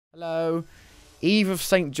Hello. Eve of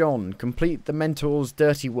St. John. Complete the mentor's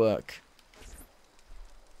dirty work.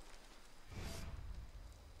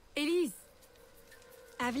 Elise!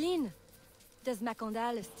 Aveline! Does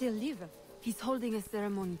Macondal still live? He's holding a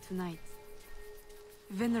ceremony tonight.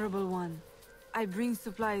 Venerable One, I bring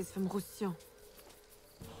supplies from Roussillon.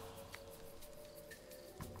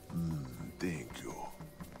 Thank you.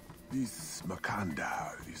 This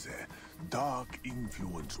Macondal is a dark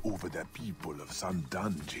influence over the people of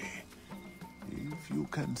Sandange. If you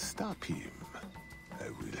can stop him, I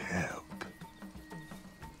will help.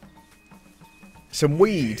 Some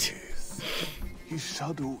weed. Yes. His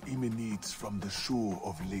shadow emanates from the shore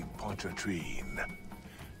of Lake Pontchartrain.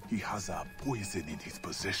 He has a poison in his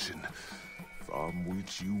possession, from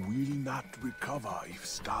which you will not recover if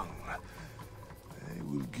stung. I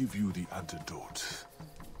will give you the antidote,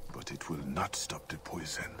 but it will not stop the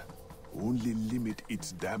poison. Only limit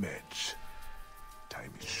its damage.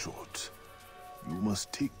 Time is short. You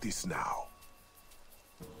must take this now.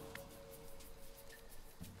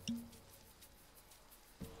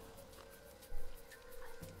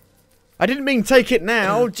 I didn't mean take it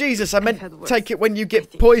now. Jesus, I meant take it when you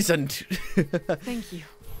get poisoned. Thank you.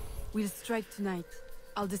 We'll strike tonight.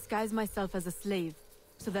 I'll disguise myself as a slave,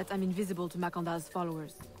 so that I'm invisible to Macondal's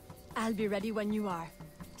followers. I'll be ready when you are.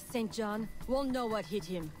 St. John won't know what hit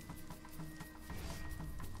him.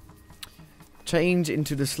 Change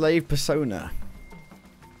into the slave persona.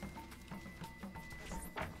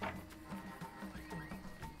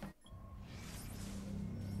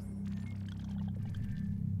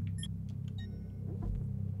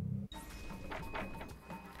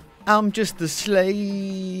 I'm just a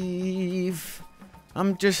slave.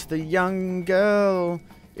 I'm just a young girl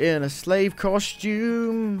in a slave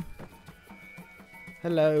costume.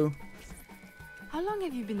 Hello. How long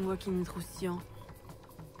have you been working in Roussillon?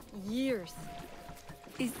 Years.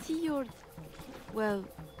 Is he your... well...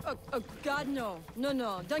 Oh, God, no.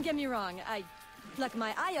 No, don't get me wrong. I pluck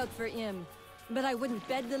my eye out for him. But I wouldn't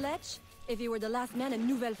bet the lech if he were the last man in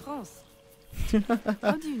Nouvelle-France.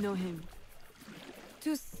 How do you know him?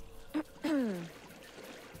 Tous...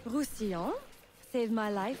 Roussillon saved my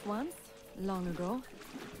life once, long ago.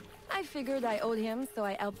 I figured I owed him, so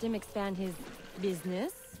I helped him expand his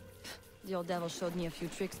business. The old devil showed me a few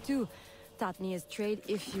tricks too. Taught me his trade,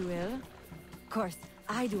 if you will. Of course,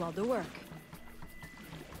 I do all the work.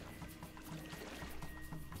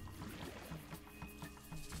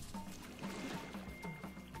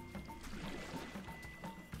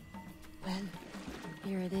 Well,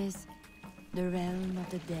 here it is. The realm of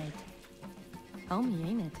the dead. Homey,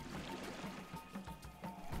 ain't it?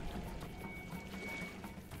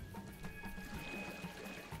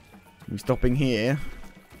 I'm stopping here.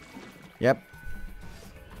 Yep.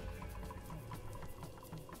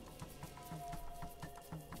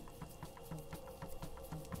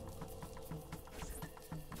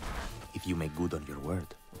 If you make good on your word.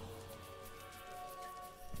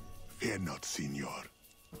 Fear not, Signor.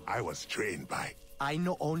 I was trained by... I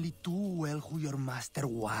know only too well who your master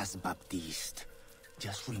was, Baptiste.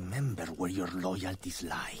 Just remember where your loyalties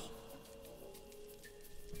lie.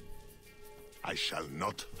 I shall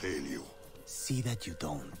not fail you. See that you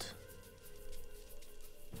don't.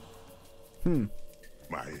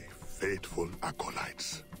 My faithful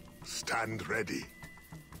acolytes, stand ready.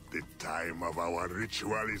 The time of our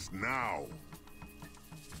ritual is now.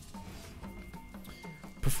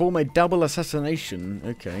 Perform a double assassination.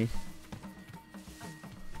 Okay.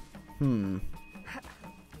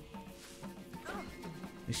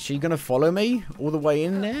 Is she gonna follow me all the way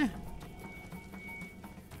in there?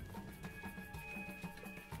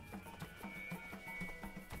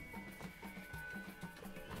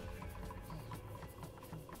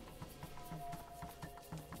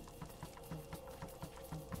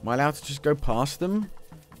 Am I allowed to just go past them?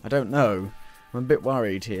 I don't know. I'm a bit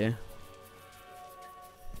worried here.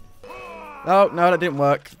 Oh, no, that didn't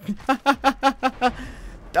work.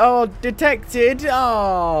 Oh, detected.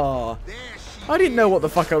 Oh. I didn't know what the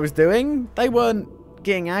fuck I was doing. They weren't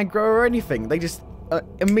getting aggro or anything. They just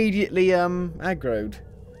immediately aggroed.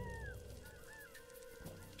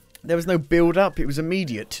 There was no build up. It was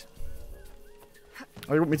immediate.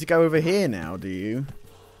 Oh, you want me to go over here now, do you?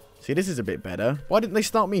 See, this is a bit better. Why didn't they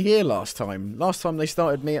start me here last time? Last time they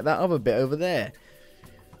started me at that other bit over there.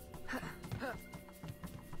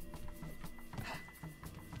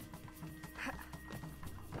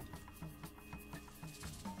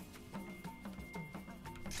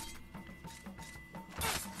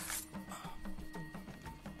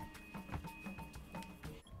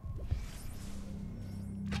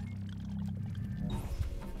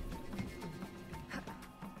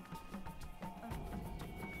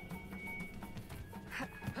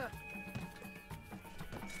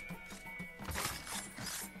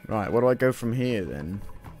 Right, where do I go from here then?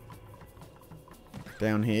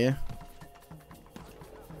 Down here.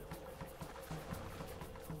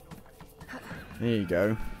 There you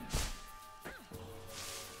go.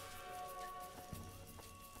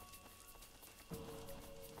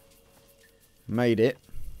 Made it.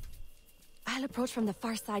 I'll approach from the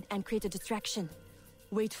far side and create a distraction.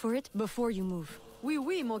 Wait for it before you move. Oui,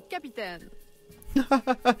 oui, mon capitaine.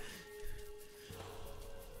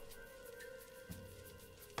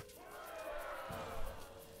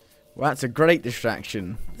 Well, that's a great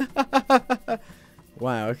distraction.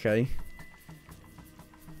 Wow, okay.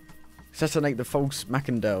 Assassinate the false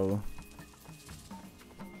Macandel.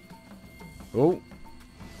 Oh.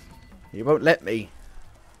 He won't let me.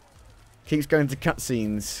 Keeps going to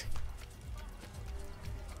cutscenes.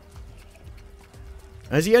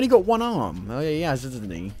 Has he only got one arm? Oh yeah, he has, doesn't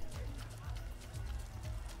he?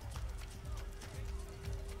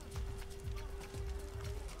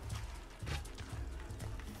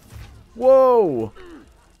 Whoa!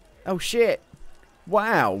 Oh shit!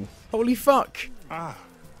 Wow! Holy fuck! Ah,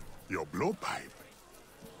 your blowpipe.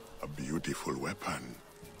 A beautiful weapon.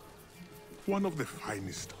 One of the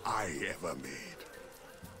finest I ever made.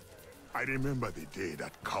 I remember the day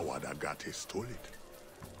that coward Agate stole it.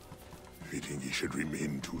 Fitting he should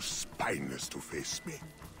remain too spineless to face me.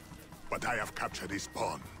 But I have captured his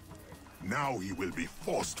pawn. Now he will be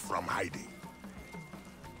forced from hiding.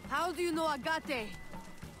 How do you know Agate?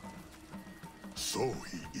 So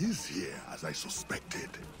he is here, as I suspected.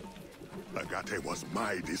 Agate was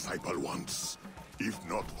my disciple once, if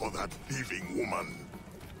not for that thieving woman.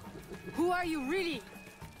 Who are you really?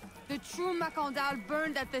 The true Macandal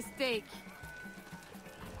burned at the stake.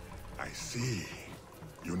 I see.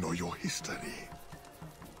 You know your history.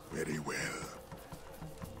 Very well.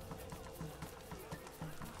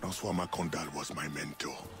 Francois Macandal was my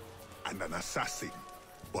mentor, and an assassin,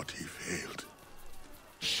 but he failed.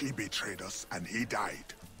 She betrayed us, and he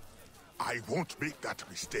died. I won't make that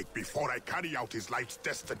mistake before I carry out his life's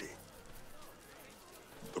destiny.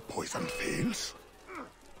 The poison fails?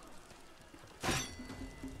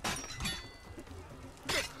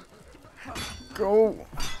 Go!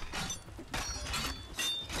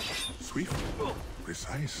 Swift,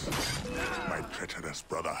 precise. My treacherous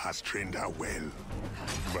brother has trained her well,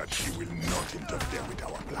 but she will not interfere with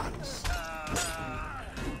our plans.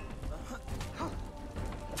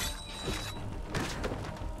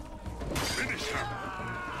 Finish her!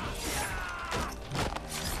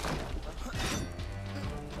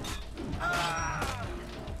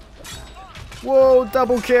 Whoa!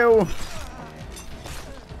 Double kill!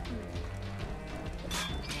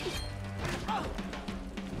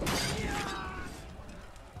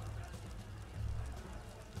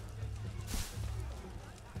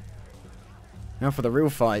 Now for the real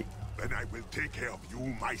fight. Then I will take care of you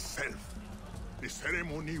myself. The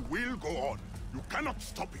ceremony will go on. You cannot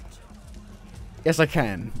stop it. Yes, I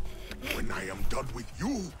can. When I am done with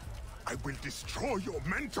you, I will destroy your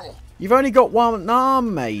mentor. You've only got one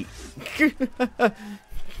arm, mate.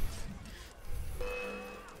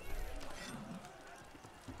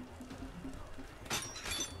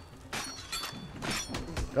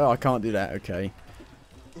 Oh, I can't do that. Okay.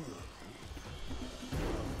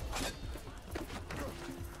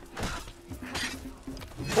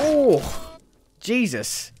 Oh,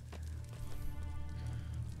 Jesus.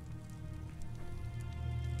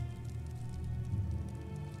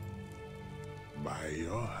 By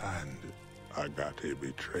your hand, Agate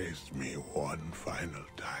betrays me one final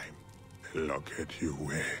time. Look at you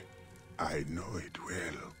where I know it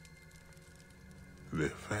well. The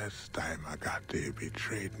first time Agate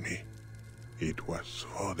betrayed me, it was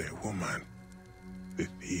for the woman, the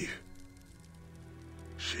thief.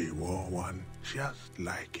 She wore one just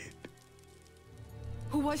like it.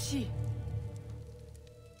 Who was she?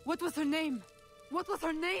 What was her name? What was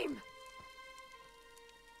her name?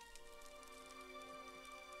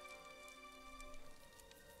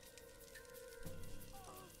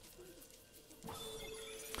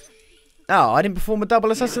 Oh, I didn't perform a double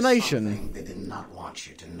There is assassination. something they did not want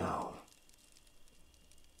you to know.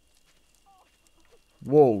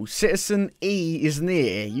 Whoa, Citizen E is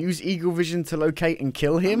near. Use Eagle Vision to locate and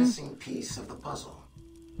kill A him? missing piece of the puzzle.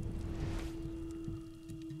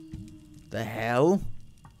 The hell?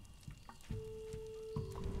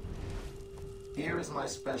 Here is my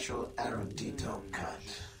special erudito cut.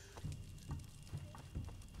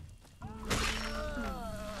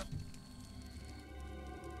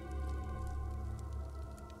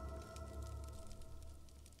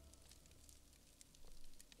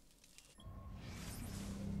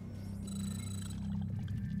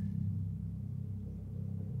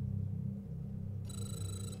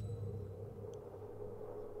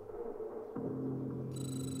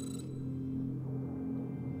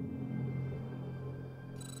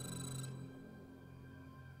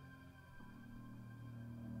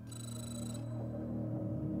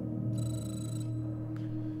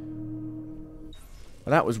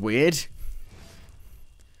 Well, that was weird.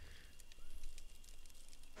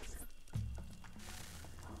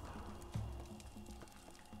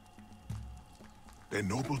 The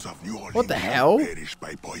nobles of New Orleans What the hell? shall perish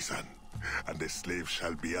by poison, and the slaves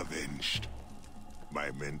shall be avenged. My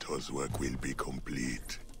mentor's work will be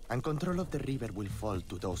complete. And control of the river will fall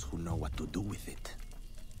to those who know what to do with it.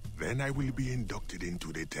 Then I will be inducted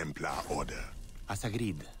into the Templar Order. As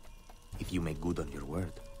agreed, if you make good on your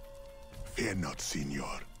word. Fear not,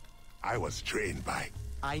 Signor. I was trained by...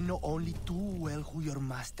 I know only too well who your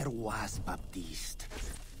master was, Baptiste.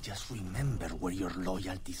 Just remember where your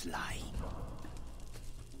loyalties lie.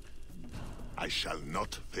 I shall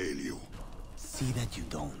not fail you. See that you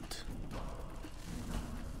don't.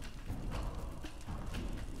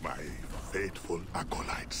 My faithful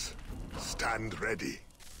acolytes, stand ready.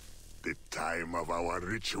 The time of our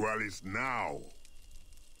ritual is now.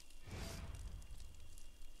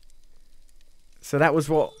 So that was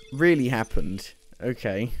what really happened.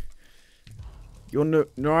 Okay. Your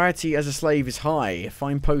notoriety as a slave is high.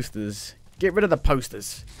 Find posters. Get rid of the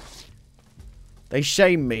posters. They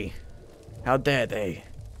shame me. How dare they?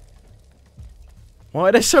 Why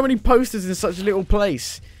are there so many posters in such a little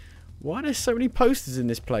place? Why are there so many posters in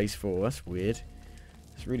this place for? That's weird.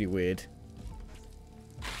 It's really weird.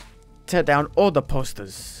 Tear down all the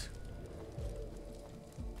posters.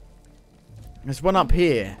 There's one up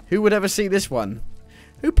here. Who would ever see this one?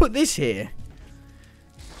 Who put this here?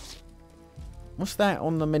 What's that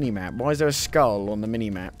on the minimap? Why is there a skull on the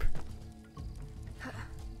minimap?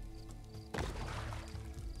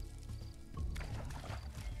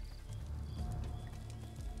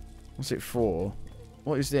 What's it for?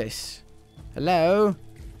 What is this? Hello?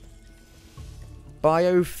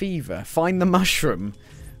 Bayou fever. Find the mushroom.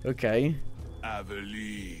 Okay.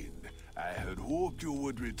 Aveline, I had hoped you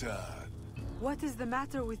would return. What is the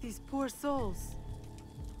matter with these poor souls?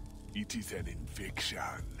 It is an infection.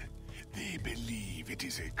 They believe it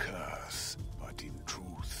is a curse, but in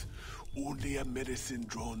truth, only a medicine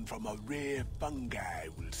drawn from a rare fungi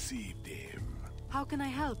will save them. How can I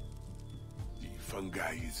help? The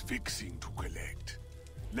fungi is vexing to collect.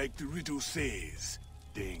 Like the riddle says,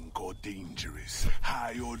 dank or dangerous,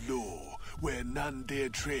 high or low, where none dare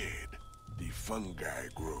tread, the fungi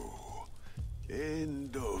grow.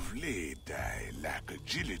 And of late, I lack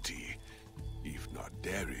agility, if not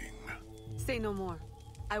daring. Say no more.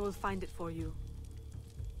 I will find it for you.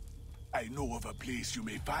 I know of a place you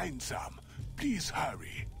may find some. Please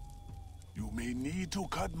hurry. You may need to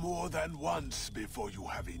cut more than once before you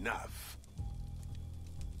have enough.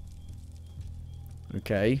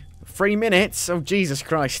 Okay. 3 minutes? Oh, Jesus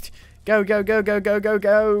Christ. Go, go, go, go, go, go,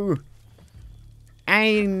 go.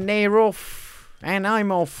 And they're off. And I'm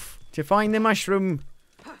off to find the mushroom.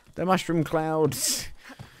 The mushroom clouds.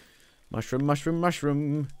 Mushroom, mushroom,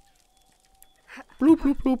 mushroom. Bloop,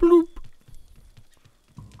 bloop, bloop, bloop.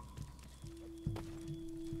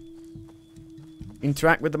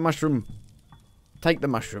 Interact with the mushroom. Take the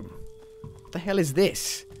mushroom. What the hell is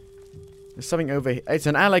this? There's something over here. It's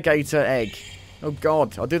an alligator egg. Oh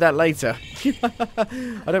god, I'll do that later.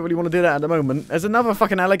 I don't really want to do that at the moment. There's another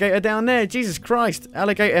fucking alligator down there. Jesus Christ.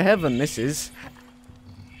 Alligator heaven, this is.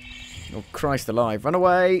 Oh Christ alive. Run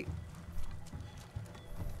away.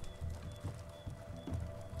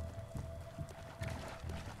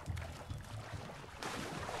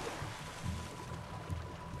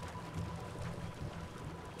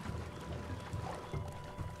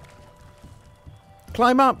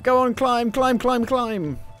 Climb up. Go on, climb, climb, climb,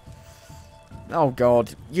 climb. Oh,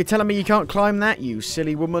 God. You're telling me you can't climb that, you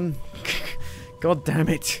silly woman? God damn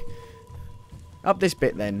it. Up this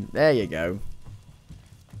bit, then. There you go.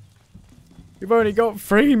 We've only got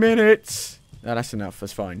 3 minutes. No, that's enough.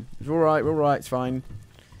 That's fine. It's alright, we're alright. It's fine.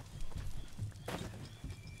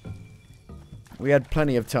 We had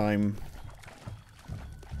plenty of time.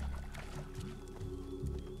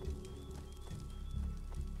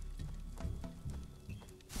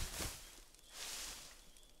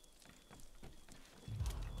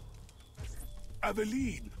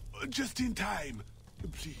 Aveline, just in time.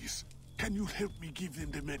 Please, can you help me give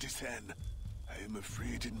them the medicine? I am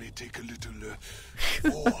afraid it may take a little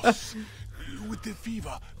force. With the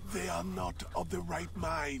fever, they are not of the right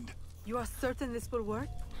mind. You are certain this will work?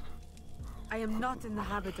 I am not in the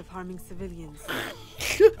habit of harming civilians.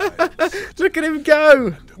 Look at him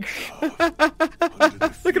go!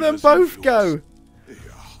 Look at them both go! They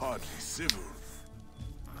are hardly civil.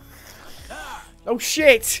 Oh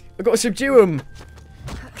shit! I've got to subdue him!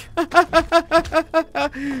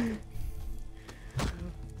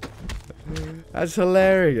 That's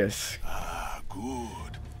hilarious. Ah,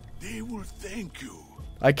 good. They will thank you.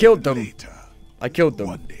 I killed them. Later, I killed them.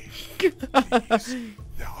 One day. Please.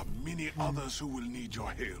 There are many others who will need your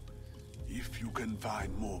help. If you can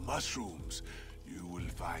find more mushrooms, you will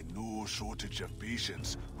find no shortage of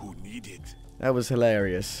patients who need it. That was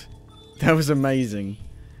hilarious. That was amazing.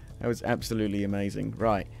 That was absolutely amazing.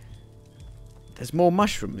 Right. There's more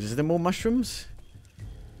mushrooms. Is there more mushrooms?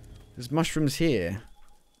 There's mushrooms here.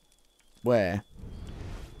 Where?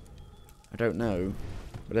 I don't know.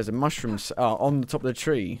 But there's a mushroom on the top of the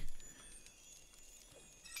tree.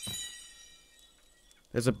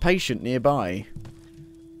 There's a patient nearby.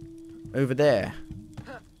 Over there.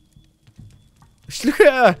 Look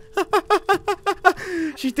at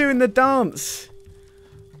her! She's doing the dance.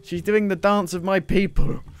 She's doing the dance of my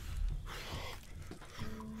people.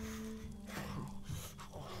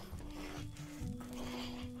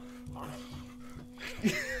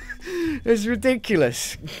 It's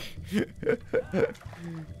ridiculous.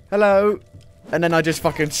 Hello. And then I just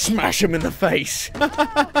fucking smash him in the face.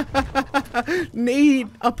 Knee,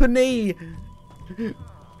 upper knee.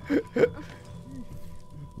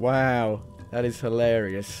 Wow, that is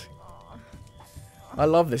hilarious. I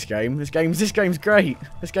love this game. This game's great.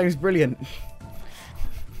 This game's brilliant.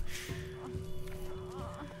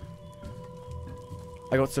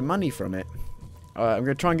 I got some money from it. Alright, I'm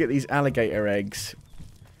gonna try and get these alligator eggs.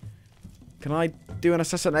 Can I do an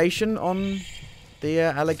assassination on the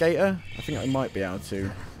alligator? I think I might be able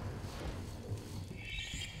to.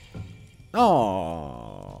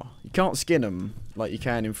 Oh, you can't skin them like you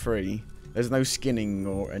can in 3. There's no skinning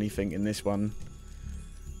or anything in this one.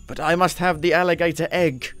 But I must have the alligator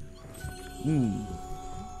egg. Mm.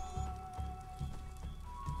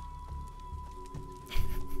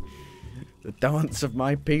 The dance of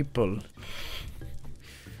my people.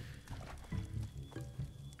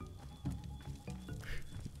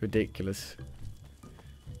 Ridiculous.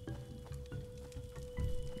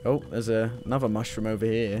 Oh, there's another mushroom over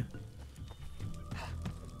here.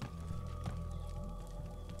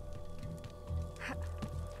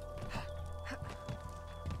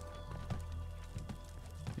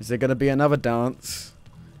 Is there going to be another dance?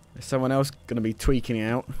 Is someone else going to be tweaking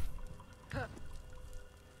out?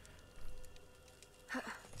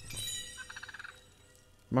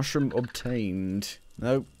 Mushroom obtained.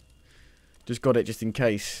 Nope. Just got it just in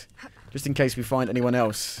case. Just in case we find anyone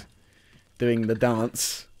else doing the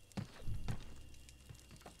dance.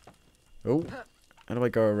 Oh. How do I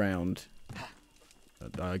go around?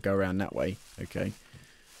 I go around that way. Okay.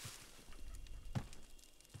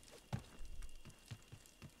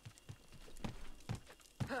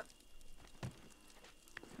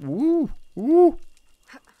 Woo! Woo!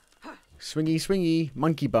 Swingy, swingy.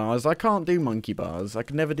 Monkey bars. I can't do monkey bars. I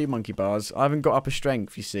can never do monkey bars. I haven't got upper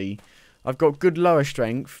strength, you see. I've got good lower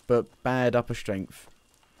strength, but bad upper strength.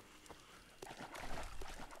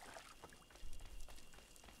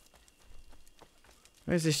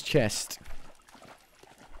 Where's this chest?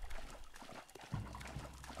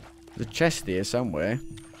 There's a chest here somewhere.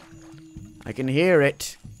 I can hear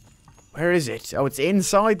it. Where is it? Oh, it's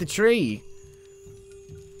inside the tree.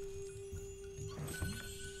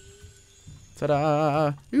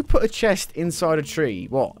 Ta-da! Who put a chest inside a tree?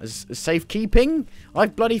 What? As safekeeping?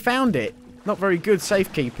 I've bloody found it. Not very good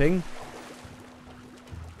safekeeping.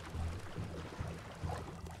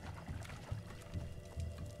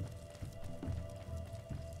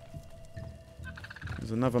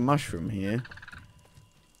 There's another mushroom here.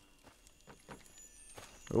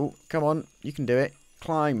 Oh, come on. You can do it.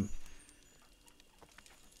 Climb.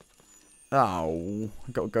 Oh,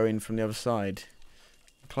 I've got to go in from the other side.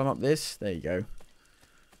 Climb up this. There you go.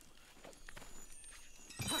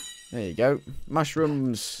 There you go.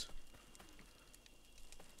 Mushrooms.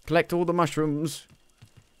 Collect all the mushrooms.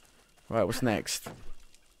 Right, what's next?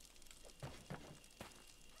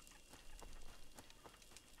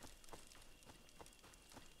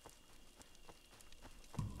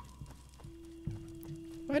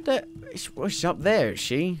 What's up there, is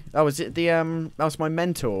she? Oh, is it the, that was my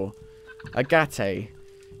mentor. Agate.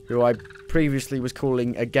 Who I previously was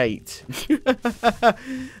calling a gate.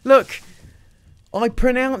 Look, I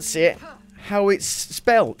pronounce it how it's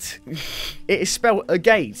spelt. It is spelt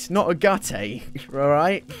agate, not agate.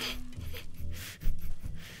 Alright?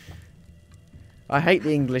 I hate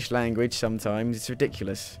the English language sometimes. It's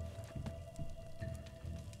ridiculous.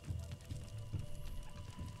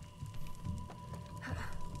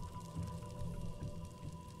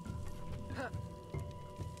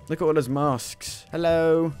 Look at all those masks.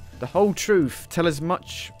 Hello. The whole truth. Tell as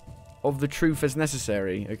much of the truth as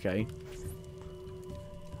necessary. Okay.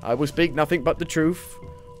 I will speak nothing but the truth.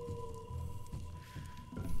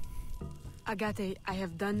 Agate, I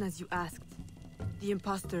have done as you asked. The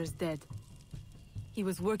imposter is dead. He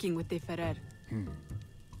was working with De Ferrer.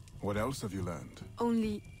 What else have you learned?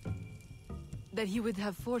 Only that he would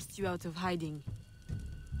have forced you out of hiding.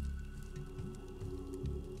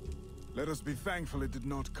 Let us be thankful it did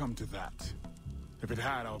not come to that. If it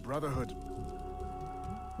had, our brotherhood...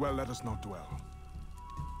 Well, let us not dwell.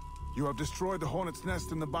 You have destroyed the hornet's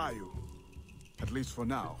nest in the bayou. At least for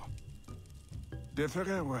now. De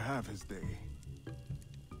Ferrer will have his day.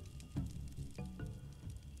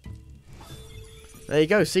 There you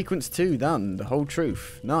go, sequence 2 done. The whole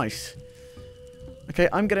truth. Nice. Okay,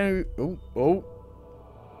 I'm gonna... Oh,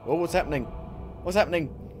 what's happening? What's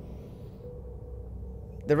happening?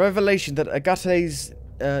 The revelation that Agates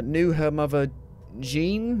knew her mother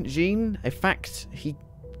Jean, a fact he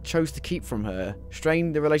chose to keep from her,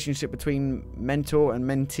 strained the relationship between mentor and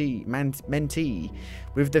mentee.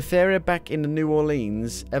 With De Ferrer back in the New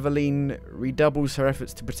Orleans, Eveline redoubles her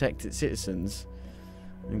efforts to protect its citizens.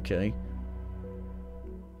 Okay.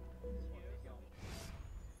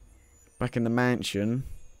 Back in the mansion.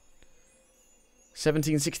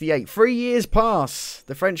 1768. 3 years pass.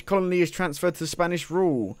 The French colony is transferred to Spanish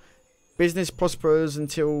rule. Business prospers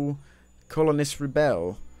until colonists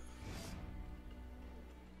rebel.